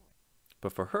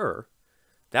 But for her,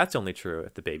 that's only true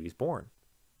if the baby's born,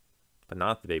 but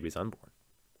not if the baby's unborn.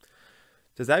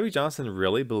 Does Abby Johnson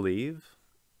really believe?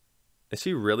 Is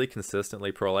she really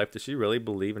consistently pro-life? Does she really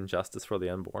believe in justice for the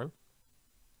unborn?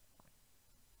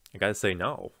 I gotta say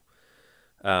no.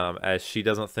 As she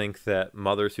doesn't think that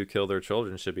mothers who kill their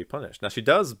children should be punished. Now, she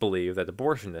does believe that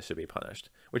abortionists should be punished,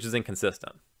 which is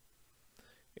inconsistent.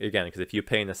 Again, because if you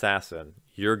pay an assassin,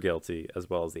 you're guilty as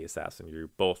well as the assassin. You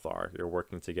both are. You're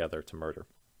working together to murder.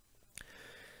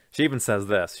 She even says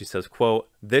this. She says, quote,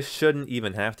 "This shouldn't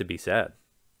even have to be said,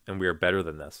 and we are better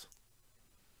than this."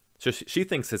 So she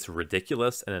thinks it's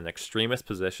ridiculous and an extremist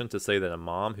position to say that a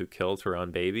mom who killed her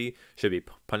own baby should be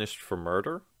punished for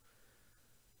murder.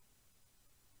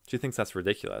 She thinks that's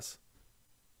ridiculous.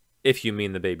 If you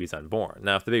mean the baby's unborn.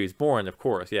 Now, if the baby's born, of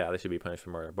course, yeah, they should be punished for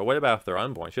murder. But what about if they're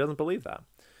unborn? She doesn't believe that.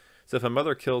 So if a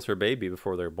mother kills her baby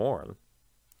before they're born,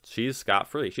 she's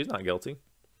scot-free. She's not guilty.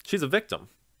 She's a victim,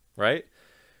 right?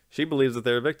 She believes that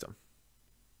they're a victim.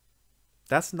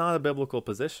 That's not a biblical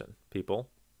position, people.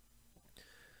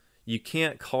 You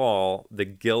can't call the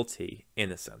guilty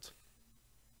innocent,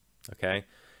 okay?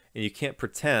 And you can't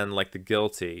pretend like the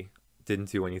guilty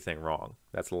didn't do anything wrong.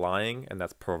 That's lying, and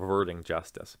that's perverting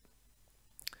justice.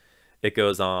 It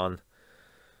goes on.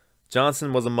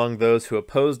 Johnson was among those who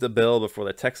opposed a bill before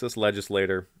the Texas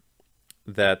legislature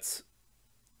that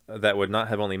would not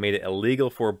have only made it illegal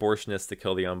for abortionists to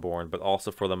kill the unborn, but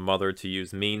also for the mother to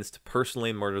use means to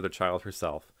personally murder the child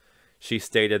herself. She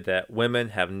stated that women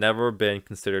have never been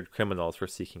considered criminals for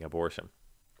seeking abortion.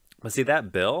 But see,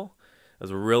 that bill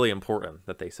is really important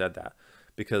that they said that,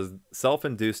 because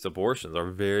self-induced abortions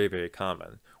are very, very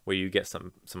common, where you get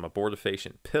some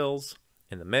abortifacient pills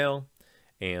in the mail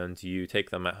and you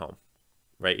take them at home,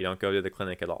 right? You don't go to the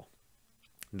clinic at all.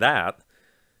 That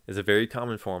is a very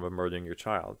common form of murdering your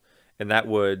child, and that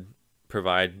would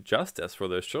provide justice for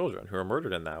those children who are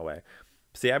murdered in that way.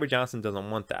 See, Abby Johnson doesn't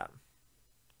want that,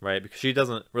 right? Because she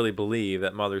doesn't really believe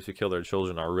that mothers who kill their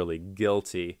children are really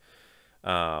guilty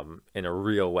in a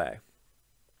real way.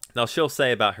 Now, she'll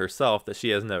say about herself that she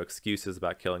has no excuses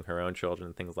about killing her own children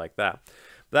and things like that.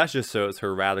 But that just shows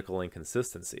her radical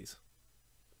inconsistencies.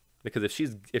 Because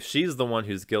if she's the one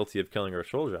who's guilty of killing her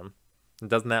children,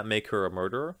 doesn't that make her a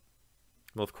murderer?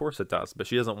 Well, of course it does, but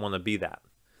she doesn't want to be that.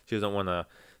 She doesn't want to,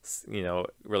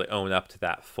 really own up to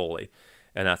that fully,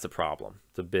 and that's a problem.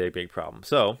 It's a big, big problem.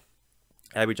 So,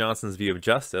 Abby Johnson's view of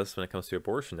justice when it comes to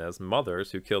abortion is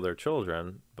mothers who kill their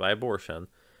children by abortion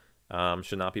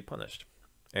should not be punished.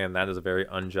 And that is a very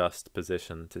unjust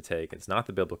position to take. It's not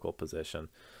the biblical position.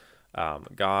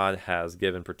 God has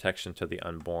given protection to the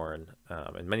unborn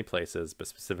in many places, but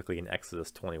specifically in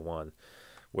Exodus 21,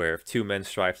 where if two men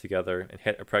strive together and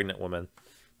hit a pregnant woman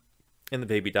and the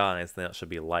baby dies, then it should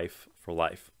be life for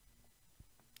life.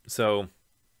 So,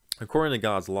 according to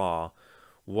God's law,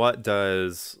 what's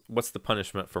the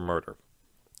punishment for murder?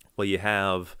 Well, you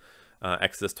have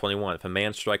Exodus 21. If a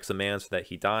man strikes a man so that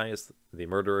he dies, the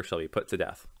murderer shall be put to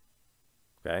death.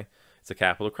 Okay? It's a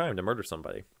capital crime to murder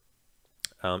somebody.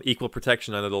 Equal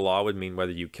protection under the law would mean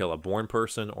whether you kill a born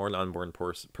person or an unborn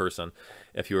person.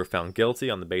 If you were found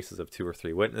guilty on the basis of 2 or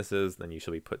 3 witnesses, then you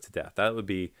shall be put to death. That would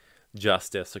be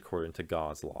justice according to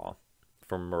God's law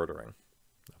for murdering.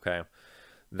 Okay?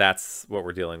 That's what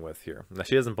we're dealing with here. Now,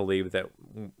 she doesn't believe that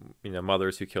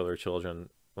mothers who kill their children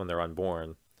when they're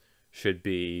unborn should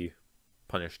be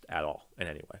punished at all in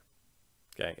any way.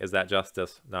 Okay, is that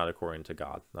justice? Not according to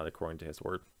God, not according to his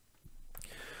word.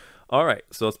 All right,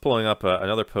 so let's pulling up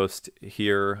another post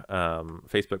here,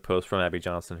 Facebook post from Abby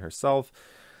Johnson herself.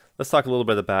 Let's talk a little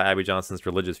bit about Abby Johnson's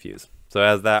religious views. So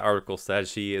as that article said,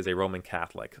 she is a Roman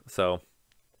Catholic. So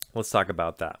let's talk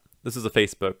about that. This is a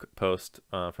Facebook post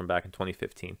from back in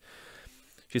 2015.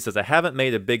 She says, "I haven't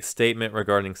made a big statement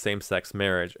regarding same-sex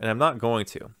marriage, and I'm not going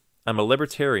to. I'm a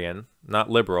libertarian, not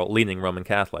liberal, leaning Roman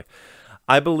Catholic.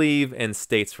 I believe in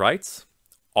states' rights,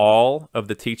 all of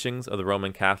the teachings of the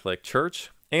Roman Catholic Church,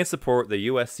 and support the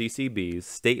USCCB's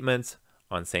statement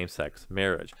on same-sex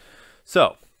marriage."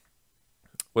 So,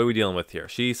 what are we dealing with here?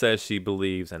 She says she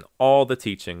believes in all the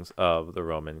teachings of the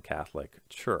Roman Catholic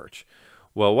Church.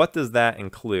 Well, what does that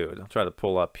include? I'll try to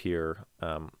pull up here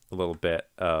a little bit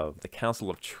of the Council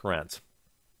of Trent.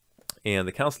 And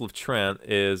the Council of Trent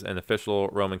is an official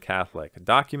Roman Catholic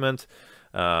document.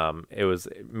 It was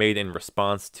made in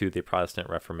response to the Protestant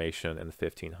Reformation in the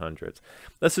 1500s.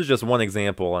 This is just one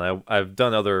example, and I've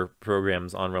done other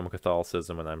programs on Roman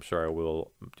Catholicism, and I'm sure I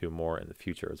will do more in the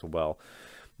future as well.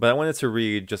 But I wanted to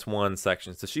read just one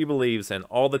section. So she believes in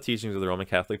all the teachings of the Roman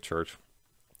Catholic Church.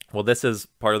 Well, this is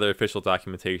part of the official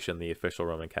documentation, the official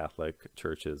Roman Catholic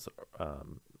Church's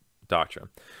doctrine.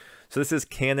 So this is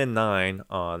Canon 9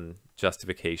 on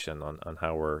justification, on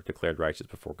how we're declared righteous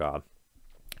before God.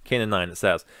 Canon 9, it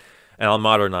says, and I'll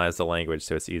modernize the language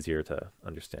so it's easier to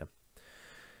understand.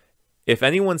 "If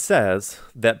anyone says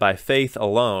that by faith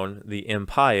alone the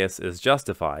impious is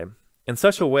justified, in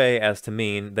such a way as to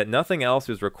mean that nothing else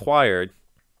is required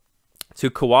to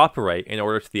cooperate in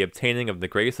order to the obtaining of the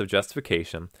grace of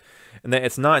justification, and that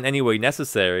it's not in any way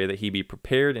necessary that he be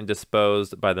prepared and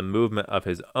disposed by the movement of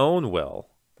his own will,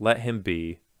 let him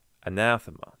be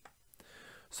anathema."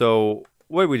 So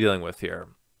what are we dealing with here?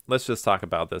 Let's just talk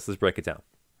about this. Let's break it down.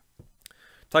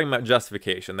 Talking about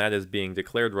justification, that is being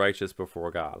declared righteous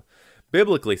before God.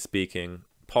 Biblically speaking,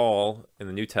 Paul in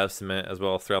the New Testament, as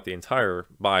well as throughout the entire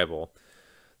Bible,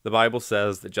 the Bible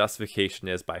says that justification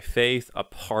is by faith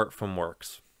apart from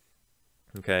works.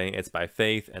 Okay, it's by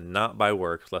faith and not by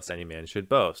works, lest any man should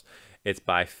boast. It's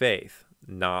by faith,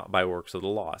 not by works of the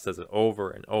law. It says it over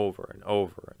and over and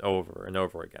over and over and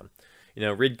over again. You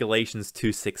know, read Galatians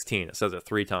 2:16. It says it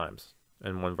 3 times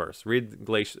in one verse. Read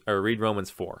Romans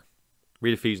 4.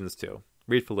 Read Ephesians 2.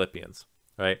 Read Philippians.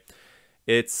 Right?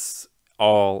 It's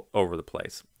all over the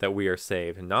place that we are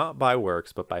saved not by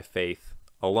works, but by faith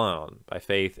alone. By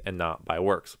faith and not by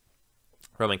works.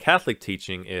 Roman Catholic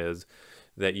teaching is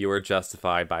that you are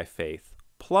justified by faith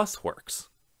plus works.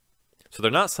 So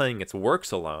they're not saying it's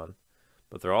works alone,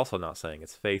 but they're also not saying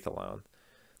it's faith alone.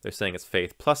 They're saying it's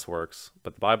faith plus works,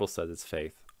 but the Bible says it's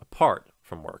faith apart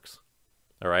from works.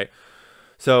 All right?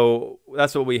 So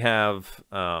that's what we have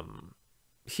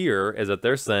here, is that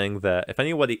they're saying that if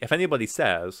anybody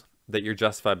says that you're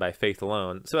justified by faith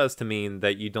alone, so as to mean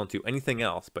that you don't do anything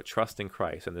else but trust in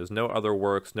Christ, and there's no other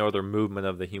works, no other movement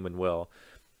of the human will.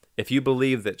 If you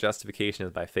believe that justification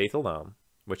is by faith alone,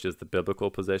 which is the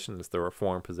biblical position, it's the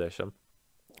Reformed position,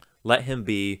 let him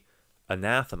be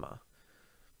anathema.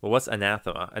 Well, what's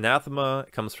anathema? Anathema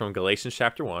comes from Galatians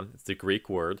chapter 1. It's the Greek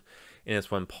word. And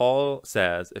it's when Paul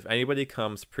says, if anybody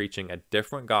comes preaching a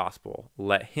different gospel,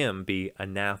 let him be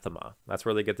anathema. That's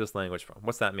where they get this language from.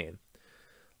 What's that mean?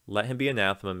 Let him be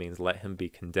anathema means let him be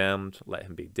condemned, let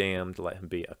him be damned, let him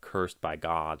be accursed by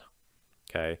God.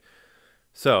 Okay?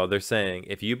 So they're saying,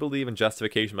 if you believe in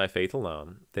justification by faith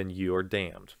alone, then you are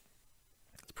damned.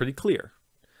 It's pretty clear.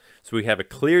 So we have a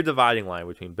clear dividing line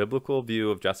between biblical view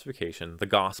of justification, the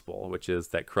gospel, which is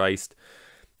that Christ,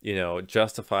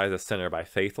 justifies a sinner by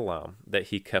faith alone, that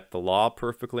he kept the law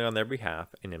perfectly on their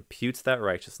behalf and imputes that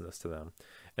righteousness to them,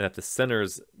 and that the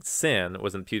sinner's sin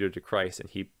was imputed to Christ and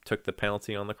he took the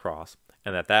penalty on the cross,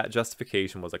 and that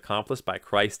justification was accomplished by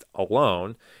Christ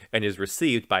alone and is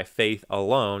received by faith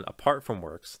alone apart from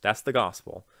works. That's the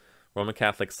gospel. Roman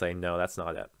Catholics say, no, that's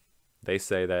not it. They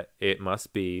say that it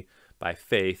must be by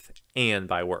faith and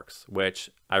by works,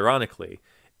 which, ironically,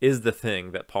 is the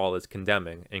thing that Paul is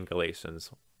condemning in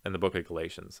Galatians, in the book of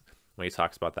Galatians, when he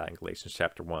talks about that in Galatians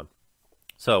chapter 1.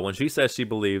 So when she says she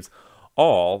believes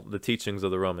all the teachings of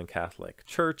the Roman Catholic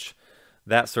Church,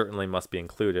 that certainly must be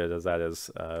included, as that is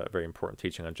a very important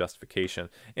teaching on justification.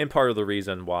 And part of the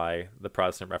reason why the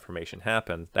Protestant Reformation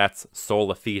happened, that's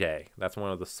sola fide. That's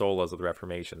one of the solas of the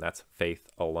Reformation. That's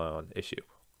faith alone issue.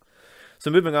 So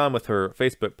moving on with her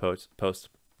Facebook post,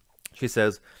 she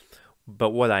says, but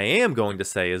what I am going to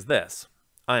say is this.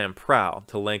 I am proud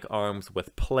to link arms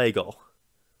with Plagal,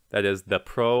 that is the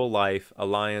pro-life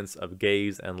alliance of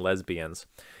gays and lesbians,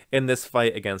 in this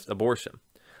fight against abortion.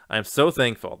 I am so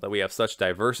thankful that we have such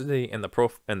diversity in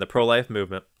the pro-life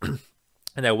movement,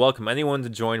 and I welcome anyone to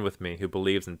join with me who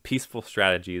believes in peaceful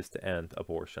strategies to end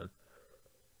abortion.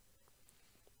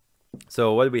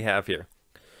 So what do we have here?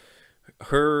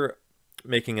 Her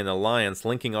making an alliance,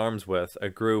 linking arms with a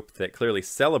group that clearly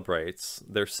celebrates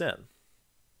their sin.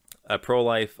 A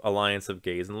pro-life alliance of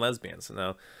gays and lesbians.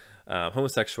 Now,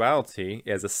 homosexuality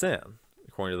is a sin,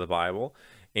 according to the Bible,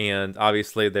 and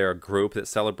obviously they're a group that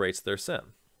celebrates their sin.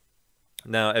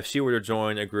 Now, if she were to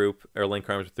join a group or link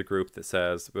arms with a group that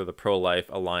says we're the pro-life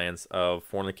alliance of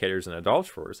fornicators and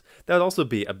adulterers, that would also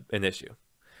be an issue.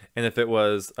 And if it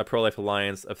was a pro-life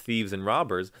alliance of thieves and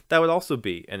robbers, that would also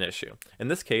be an issue. In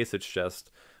this case, it's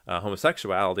just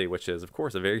homosexuality, which is, of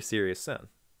course, a very serious sin.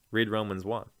 Read Romans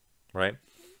 1, right?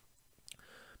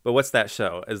 But what's that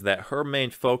show? Is that her main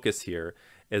focus here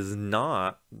is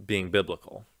not being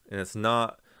biblical. And it's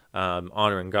not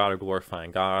honoring God or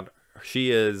glorifying God.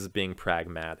 She is being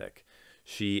pragmatic.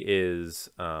 She is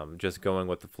just going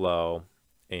with the flow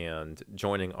and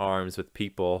joining arms with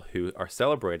people who are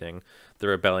celebrating the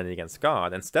rebellion against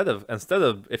God. Instead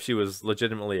of if she was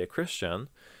legitimately a Christian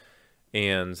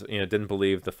and didn't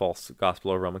believe the false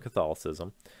gospel of Roman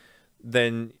Catholicism,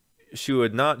 then she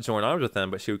would not join arms with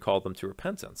them, but she would call them to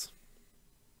repentance.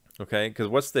 Okay? Because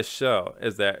what's this show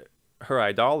is that her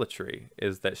idolatry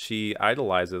is that she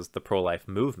idolizes the pro-life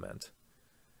movement.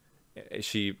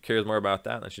 She cares more about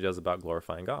that than she does about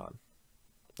glorifying God.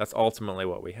 That's ultimately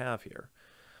what we have here.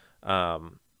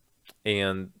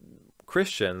 And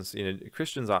Christians,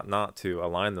 Christians ought not to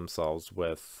align themselves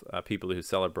with people who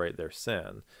celebrate their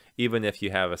sin, even if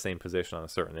you have a same position on a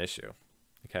certain issue.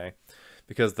 Okay?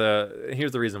 Because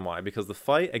here's the reason why. Because the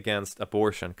fight against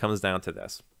abortion comes down to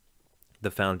this.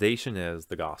 The foundation is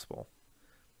the gospel.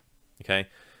 Okay?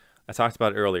 I talked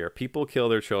about it earlier. People kill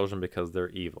their children because they're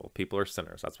evil. People are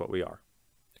sinners. That's what we are.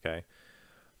 Okay?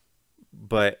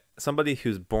 But somebody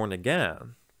who's born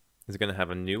again is going to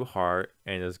have a new heart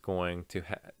and is going to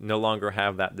no longer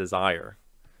have that desire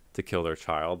to kill their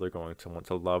child. They're going to want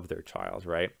to love their child,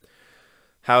 right?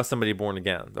 How is somebody born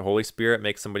again? The Holy Spirit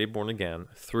makes somebody born again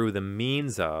through the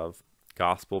means of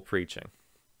gospel preaching,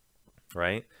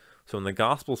 right? So when the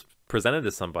gospel's presented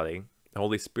to somebody, the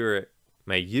Holy Spirit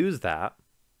may use that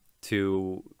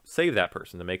to save that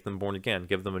person, to make them born again,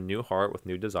 give them a new heart with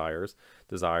new desires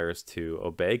to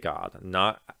obey God,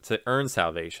 not to earn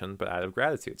salvation, but out of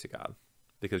gratitude to God.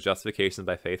 Because justification is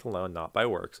by faith alone, not by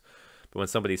works. But when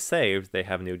somebody's saved, they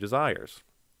have new desires.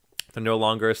 They're no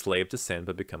longer a slave to sin,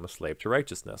 but become a slave to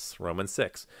righteousness. Romans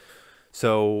 6.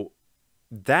 So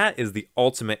that is the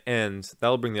ultimate end.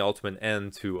 That'll bring the ultimate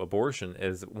end to abortion,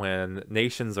 is when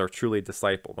nations are truly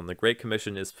discipled, when the Great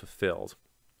Commission is fulfilled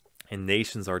and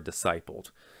nations are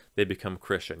discipled, they become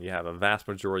Christian. You have a vast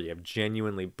majority of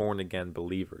genuinely born-again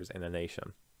believers in a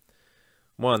nation.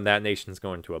 One, that nation's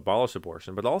going to abolish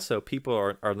abortion, but also people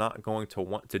are not going to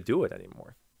want to do it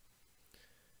anymore.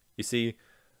 You see,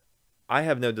 I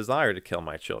have no desire to kill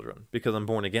my children because I'm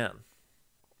born again.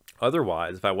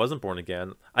 Otherwise, if I wasn't born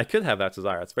again, I could have that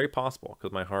desire. It's very possible,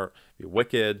 because my heart would be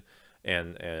wicked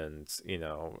and you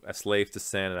know, a slave to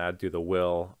sin, and I'd do the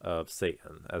will of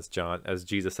Satan. As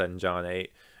Jesus said in John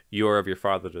 8, you are of your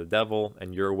father the devil,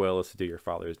 and your will is to do your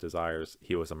father's desires.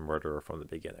 He was a murderer from the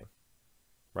beginning,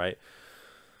 right?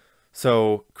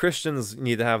 So Christians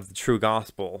need to have the true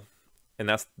gospel, and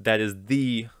that is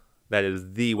the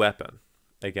weapon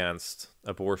against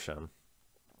abortion.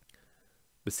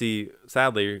 But see,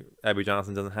 sadly, Abby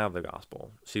Johnson doesn't have the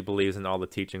gospel. She believes in all the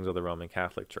teachings of the Roman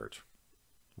Catholic Church,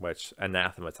 which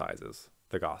anathematizes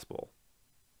the gospel,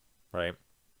 right?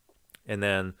 And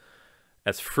then,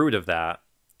 as fruit of that,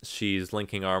 she's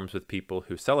linking arms with people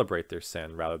who celebrate their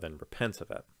sin rather than repent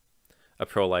of it. A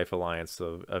pro-life alliance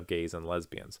of gays and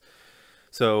lesbians.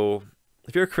 So,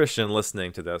 if you're a Christian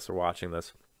listening to this or watching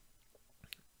this,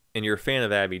 and you're a fan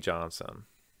of Abby Johnson,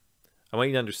 I want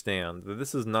you to understand that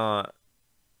this is not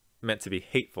meant to be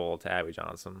hateful to Abby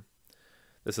Johnson.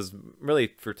 This is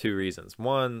really for two reasons.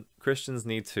 One, Christians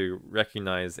need to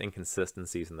recognize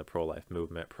inconsistencies in the pro-life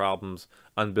movement, problems,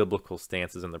 unbiblical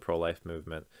stances in the pro-life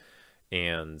movement,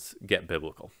 and get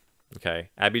biblical. Okay?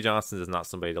 Abby Johnson is not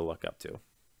somebody to look up to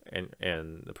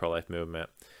in the pro-life movement.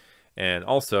 And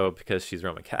also, because she's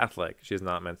Roman Catholic, she's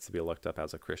not meant to be looked up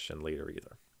as a Christian leader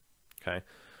either. Okay?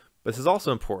 But this is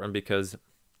also important because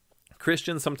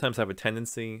Christians sometimes have a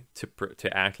tendency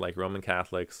to act like Roman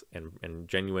Catholics and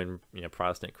genuine, you know,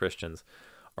 Protestant Christians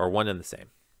are one and the same,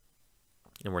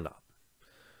 and we're not.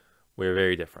 We're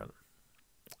very different,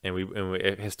 and we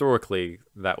historically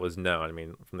that was known. I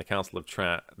mean, from the Council of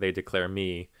Trent, they declare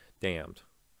me damned,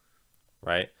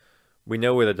 right? We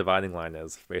know where the dividing line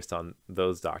is based on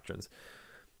those doctrines.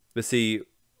 But see,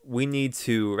 we need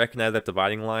to recognize that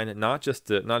dividing line not just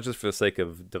for the sake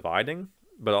of dividing,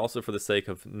 but also for the sake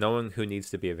of knowing who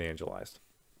needs to be evangelized.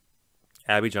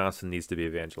 Abby Johnson needs to be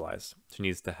evangelized. She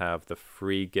needs to have the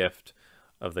free gift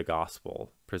of the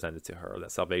gospel presented to her,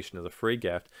 that salvation is a free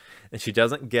gift. And she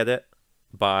doesn't get it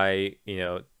by, you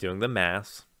know, doing the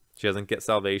Mass. She doesn't get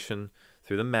salvation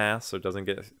through the Mass, or doesn't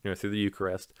get, you know, through the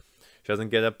Eucharist. She doesn't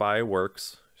get it by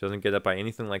works. She doesn't get it by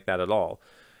anything like that at all.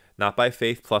 Not by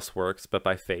faith plus works, but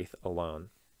by faith alone.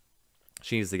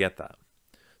 She needs to get that.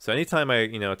 So anytime I,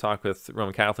 you know, talk with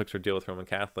Roman Catholics or deal with Roman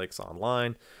Catholics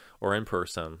online or in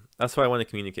person, that's what I want to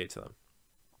communicate to them.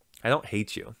 I don't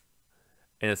hate you.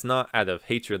 And it's not out of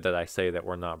hatred that I say that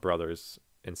we're not brothers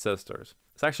and sisters.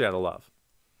 It's actually out of love.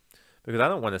 Because I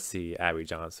don't want to see Abby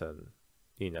Johnson,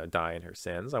 you know, die in her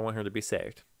sins. I want her to be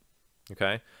saved.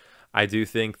 Okay? I do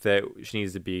think that there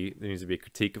needs to be a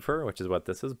critique of her, which is what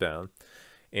this has been.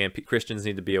 And Christians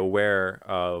need to be aware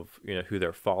of, you know, who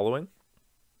they're following.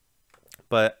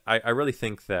 But I really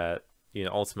think that, you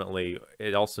know, ultimately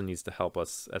it also needs to help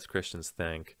us as Christians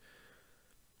think,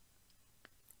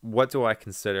 what do I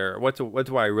consider, what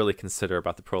do I really consider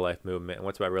about the pro-life movement, and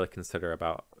what do I really consider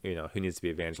about, you know, who needs to be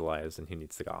evangelized and who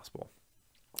needs the gospel?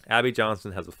 Abby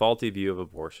Johnson has a faulty view of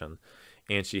abortion,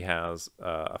 and she has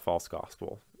a false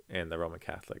gospel in the Roman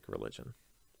Catholic religion.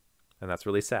 And that's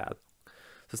really sad.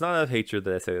 So it's not out of hatred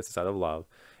that I say this, it's out of love.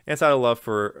 And it's out of love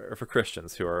for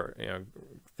Christians who are, you know,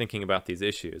 thinking about these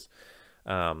issues.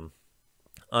 Abby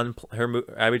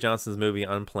Johnson's movie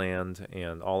Unplanned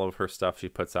and all of her stuff she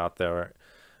puts out there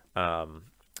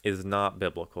is not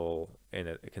biblical in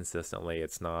it consistently.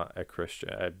 It's not a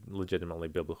legitimately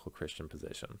biblical Christian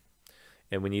position.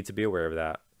 And we need to be aware of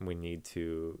that. We need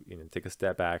to, you know, take a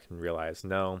step back and realize,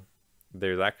 no,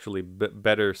 there's actually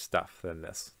better stuff than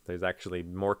this. There's actually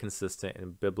more consistent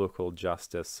and biblical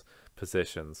justice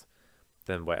positions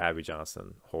than what Abby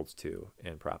Johnson holds to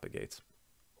and propagates.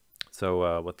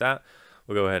 So with that,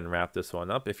 we'll go ahead and wrap this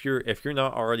one up. If you're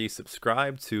not already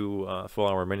subscribed to Full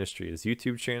Armor Ministries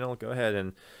YouTube channel, go ahead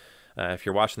and if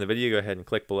you're watching the video, go ahead and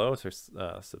click below to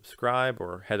subscribe,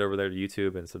 or head over there to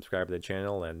YouTube and subscribe to the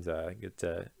channel and get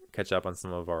to catch up on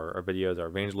some of our videos, our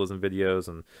evangelism videos,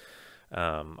 and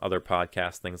other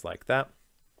podcasts, things like that.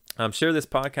 Share this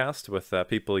podcast with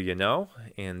people you know,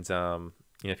 and if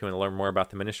you want to learn more about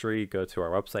the ministry, go to our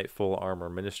website,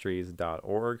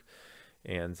 fullarmorministries.org,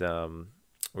 and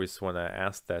we just want to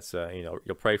ask that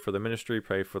you'll pray for the ministry,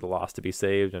 pray for the lost to be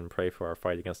saved, and pray for our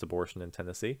fight against abortion in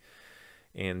Tennessee.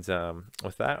 And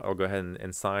with that, I'll go ahead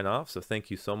and sign off. So thank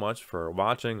you so much for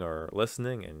watching or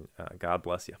listening, and God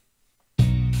bless you.